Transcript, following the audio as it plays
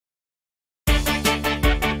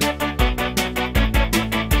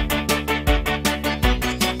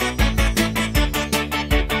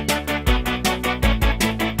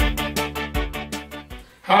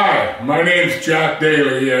My name's Jack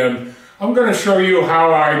Dayley, and I'm going to show you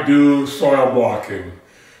how I do soil blocking.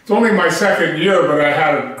 It's only my second year, but I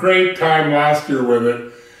had a great time last year with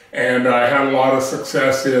it, and I had a lot of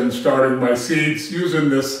success in starting my seeds using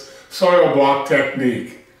this soil block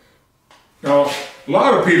technique. Now, a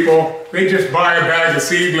lot of people, they just buy a bag of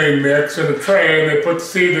seedling mix in a tray, and they put the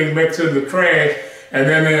seedling mix in the tray, and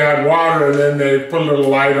then they add water, and then they put a little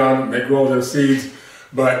light on it, and they grow their seeds.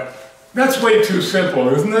 But that's way too simple,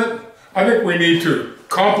 isn't it? I think we need to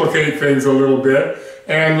complicate things a little bit,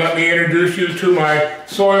 and let me introduce you to my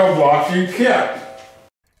soil blocking kit.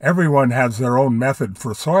 Everyone has their own method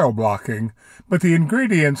for soil blocking, but the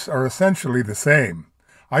ingredients are essentially the same.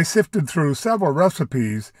 I sifted through several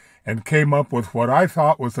recipes and came up with what I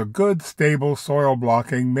thought was a good, stable soil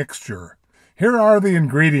blocking mixture. Here are the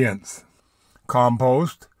ingredients: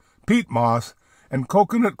 compost, peat moss, and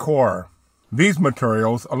coconut coir. These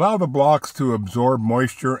materials allow the blocks to absorb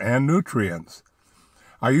moisture and nutrients.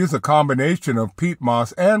 I use a combination of peat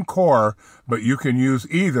moss and coir, but you can use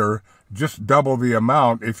either, just double the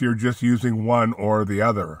amount if you're just using one or the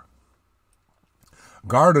other.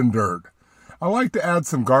 Garden dirt. I like to add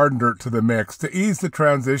some garden dirt to the mix to ease the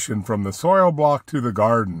transition from the soil block to the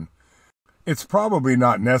garden. It's probably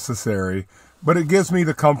not necessary, but it gives me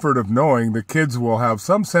the comfort of knowing the kids will have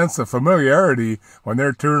some sense of familiarity when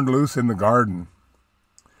they're turned loose in the garden.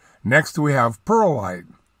 Next we have perlite.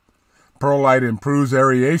 Perlite improves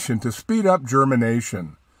aeration to speed up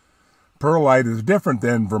germination. Perlite is different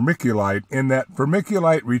than vermiculite in that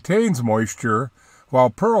vermiculite retains moisture,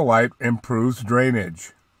 while perlite improves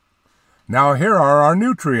drainage. Now here are our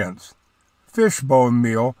nutrients: fish bone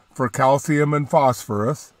meal for calcium and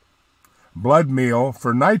phosphorus, blood meal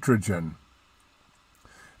for nitrogen.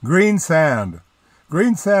 Green sand.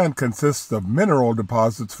 Green sand consists of mineral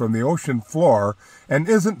deposits from the ocean floor and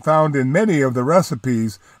isn't found in many of the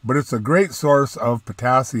recipes, but it's a great source of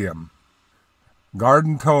potassium.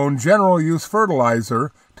 Garden Tone general use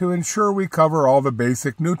fertilizer to ensure we cover all the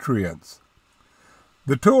basic nutrients.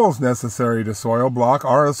 The tools necessary to soil block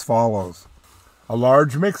are as follows: a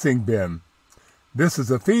large mixing bin. This is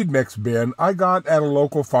a feed mix bin I got at a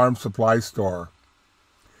local farm supply store.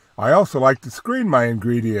 I also like to screen my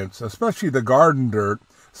ingredients, especially the garden dirt,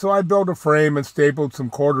 so I built a frame and stapled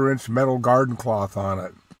some 1/4-inch metal garden cloth on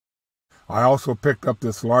it. I also picked up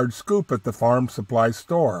this large scoop at the farm supply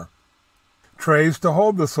store. Trays to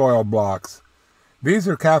hold the soil blocks. These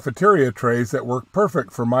are cafeteria trays that work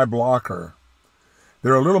perfect for my blocker.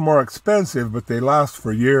 They're a little more expensive, but they last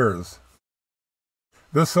for years.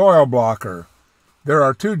 The soil blocker. There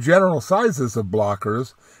are two general sizes of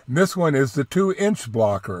blockers, and this one is the 2-inch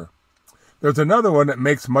blocker. There's another one that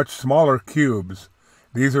makes much smaller cubes.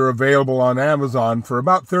 These are available on Amazon for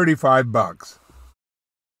about $35.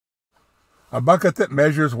 A bucket that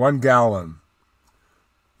measures 1 gallon.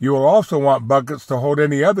 You will also want buckets to hold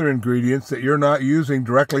any other ingredients that you're not using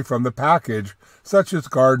directly from the package, such as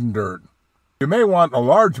garden dirt. You may want a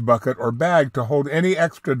large bucket or bag to hold any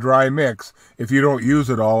extra dry mix if you don't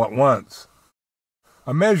use it all at once.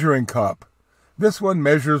 A measuring cup. This one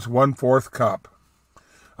measures 1/4 cup.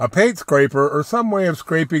 A paint scraper or some way of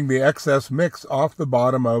scraping the excess mix off the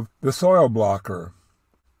bottom of the soil blocker.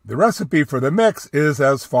 The recipe for the mix is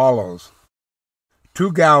as follows: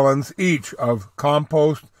 2 gallons each of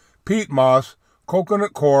compost, peat moss,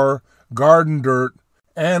 coconut coir, garden dirt,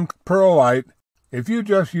 and perlite. If you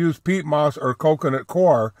just use peat moss or coconut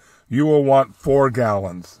coir, you will want 4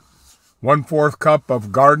 gallons. 1/4 cup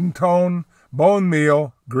of garden tone, bone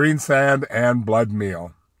meal, green sand, and blood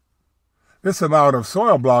meal. This amount of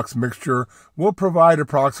soil blocks mixture will provide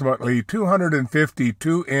approximately 250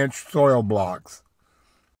 2-inch soil blocks.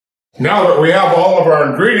 Now that we have all of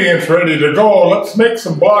our ingredients ready to go, let's make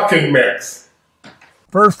some blocking mix.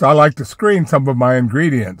 First, I like to screen some of my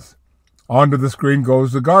ingredients. Onto the screen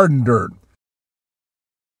goes the garden dirt.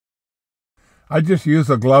 I just use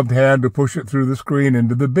a gloved hand to push it through the screen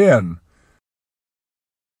into the bin.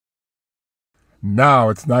 Now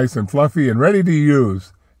it's nice and fluffy and ready to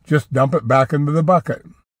use. Just dump it back into the bucket.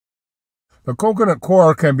 The coconut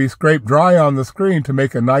coir can be scraped dry on the screen to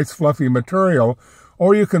make a nice fluffy material,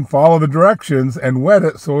 or you can follow the directions and wet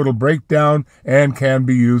it so it'll break down and can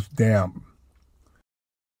be used damp.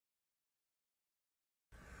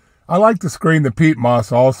 I like to screen the peat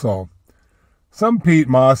moss also. Some peat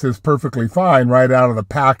moss is perfectly fine right out of the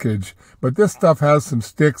package, but this stuff has some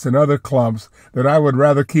sticks and other clumps that I would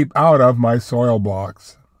rather keep out of my soil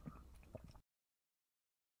blocks.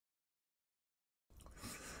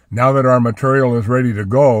 Now that our material is ready to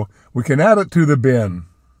go, we can add it to the bin.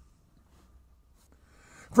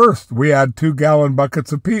 First, we add 2-gallon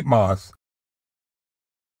buckets of peat moss.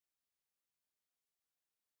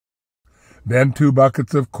 then 2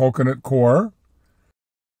 buckets of coconut coir,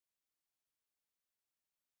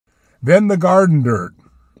 then the garden dirt.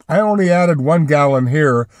 I only added 1 gallon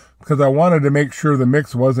here because I wanted to make sure the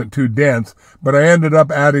mix wasn't too dense, but I ended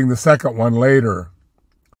up adding the second one later.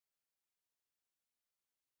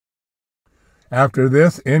 After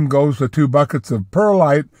this, in goes the 2 buckets of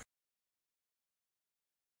perlite,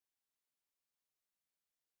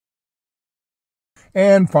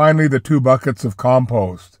 and finally the 2 buckets of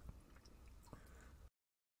compost.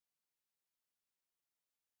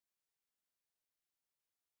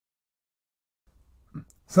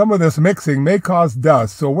 Some of this mixing may cause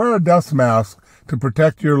dust, so wear a dust mask to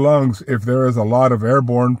protect your lungs if there is a lot of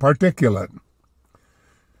airborne particulate.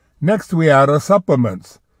 Next, we add our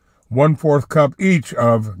supplements. 1/4 cup each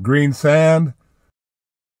of green sand,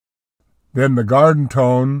 then the garden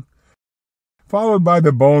tone, followed by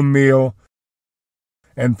the bone meal,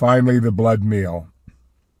 and finally the blood meal.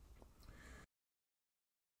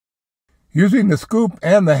 Using the scoop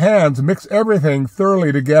and the hands, mix everything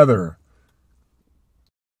thoroughly together.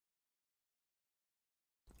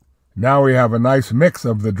 Now we have a nice mix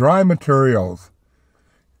of the dry materials.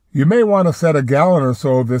 You may want to set a gallon or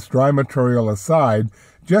so of this dry material aside,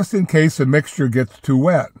 just in case the mixture gets too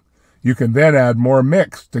wet. You can then add more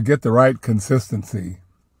mix to get the right consistency.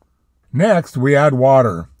 Next, we add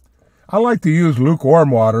water. I like to use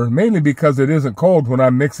lukewarm water, mainly because it isn't cold when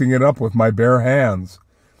I'm mixing it up with my bare hands.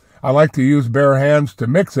 I like to use bare hands to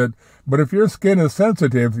mix it, but if your skin is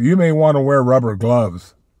sensitive, you may want to wear rubber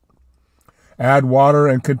gloves. Add water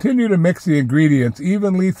and continue to mix the ingredients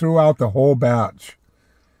evenly throughout the whole batch.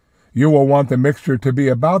 You will want the mixture to be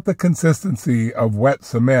about the consistency of wet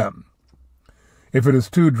cement. If it is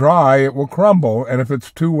too dry, it will crumble, and if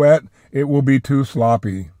it's too wet, it will be too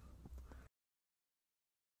sloppy.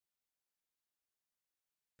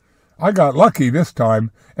 I got lucky this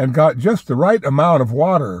time and got just the right amount of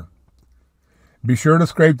water. Be sure to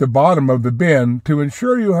scrape the bottom of the bin to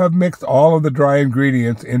ensure you have mixed all of the dry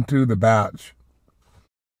ingredients into the batch.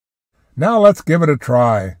 Now let's give it a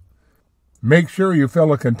try. Make sure you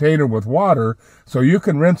fill a container with water so you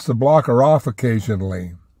can rinse the blocker off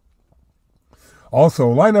occasionally. Also,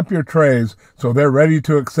 line up your trays so they're ready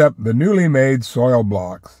to accept the newly made soil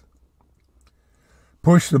blocks.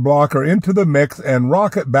 Push the blocker into the mix and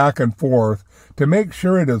rock it back and forth to make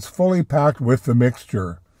sure it is fully packed with the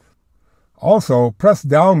mixture. Also, press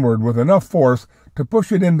downward with enough force to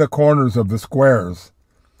push it in the corners of the squares.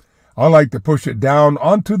 I like to push it down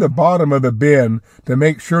onto the bottom of the bin to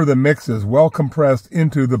make sure the mix is well compressed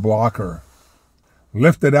into the blocker.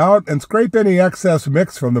 Lift it out and scrape any excess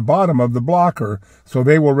mix from the bottom of the blocker so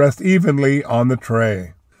they will rest evenly on the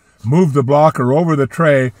tray. Move the blocker over the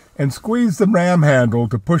tray and squeeze the ram handle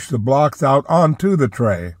to push the blocks out onto the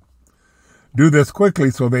tray. Do this quickly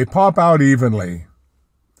so they pop out evenly.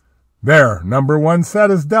 There, number 1 set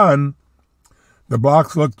is done. The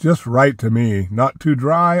blocks look just right to me, not too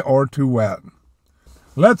dry or too wet.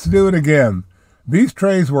 Let's do it again. These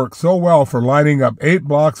trays work so well for lining up 8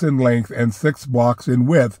 blocks in length and 6 blocks in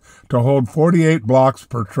width to hold 48 blocks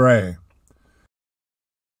per tray.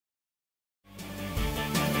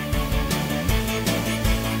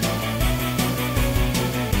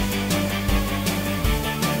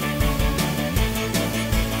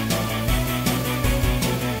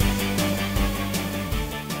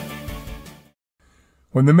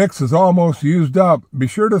 When the mix is almost used up, be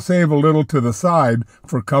sure to save a little to the side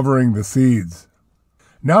for covering the seeds.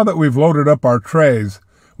 Now that we've loaded up our trays,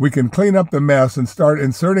 we can clean up the mess and start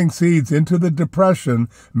inserting seeds into the depression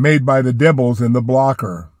made by the dibbles in the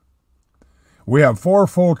blocker. We have 4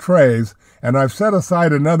 full trays, and I've set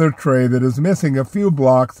aside another tray that is missing a few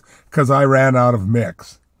blocks because I ran out of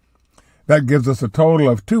mix. That gives us a total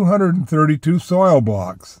of 232 soil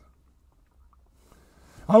blocks.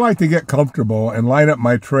 I like to get comfortable and line up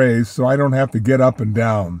my trays so I don't have to get up and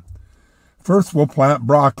down. First, we'll plant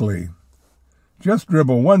broccoli. Just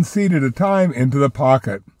dribble 1 seed at a time into the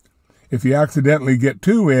pocket. If you accidentally get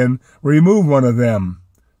 2 in, remove one of them.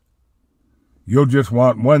 You'll just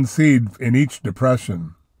want 1 seed in each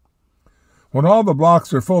depression. When all the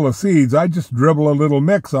blocks are full of seeds, I just dribble a little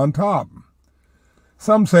mix on top.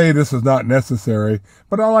 Some say this is not necessary,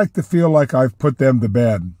 but I like to feel like I've put them to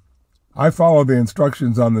bed. I follow the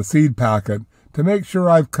instructions on the seed packet to make sure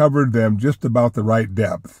I've covered them just about the right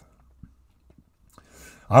depth.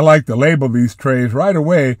 I like to label these trays right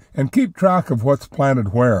away and keep track of what's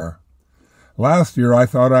planted where. Last year I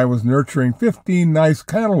thought I was nurturing 15 nice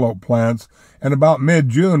cantaloupe plants, and about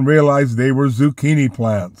mid-June realized they were zucchini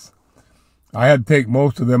plants. I had to take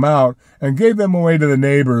most of them out and gave them away to the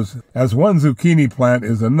neighbors, as 1 zucchini plant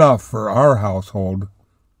is enough for our household.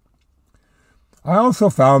 I also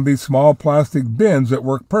found these small plastic bins that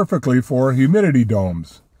work perfectly for humidity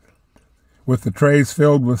domes. With the trays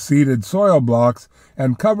filled with seeded soil blocks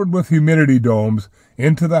and covered with humidity domes,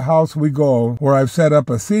 into the house we go, where I've set up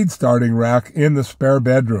a seed starting rack in the spare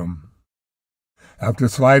bedroom. After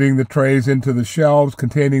sliding the trays into the shelves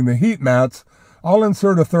containing the heat mats, I'll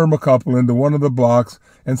insert a thermocouple into one of the blocks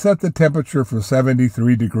and set the temperature for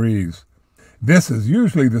 73 degrees. This is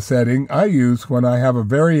usually the setting I use when I have a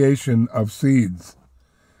variation of seeds.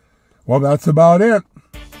 Well, that's about it.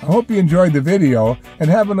 I hope you enjoyed the video and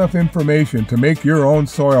have enough information to make your own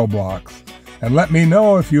soil blocks. And let me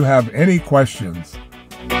know if you have any questions.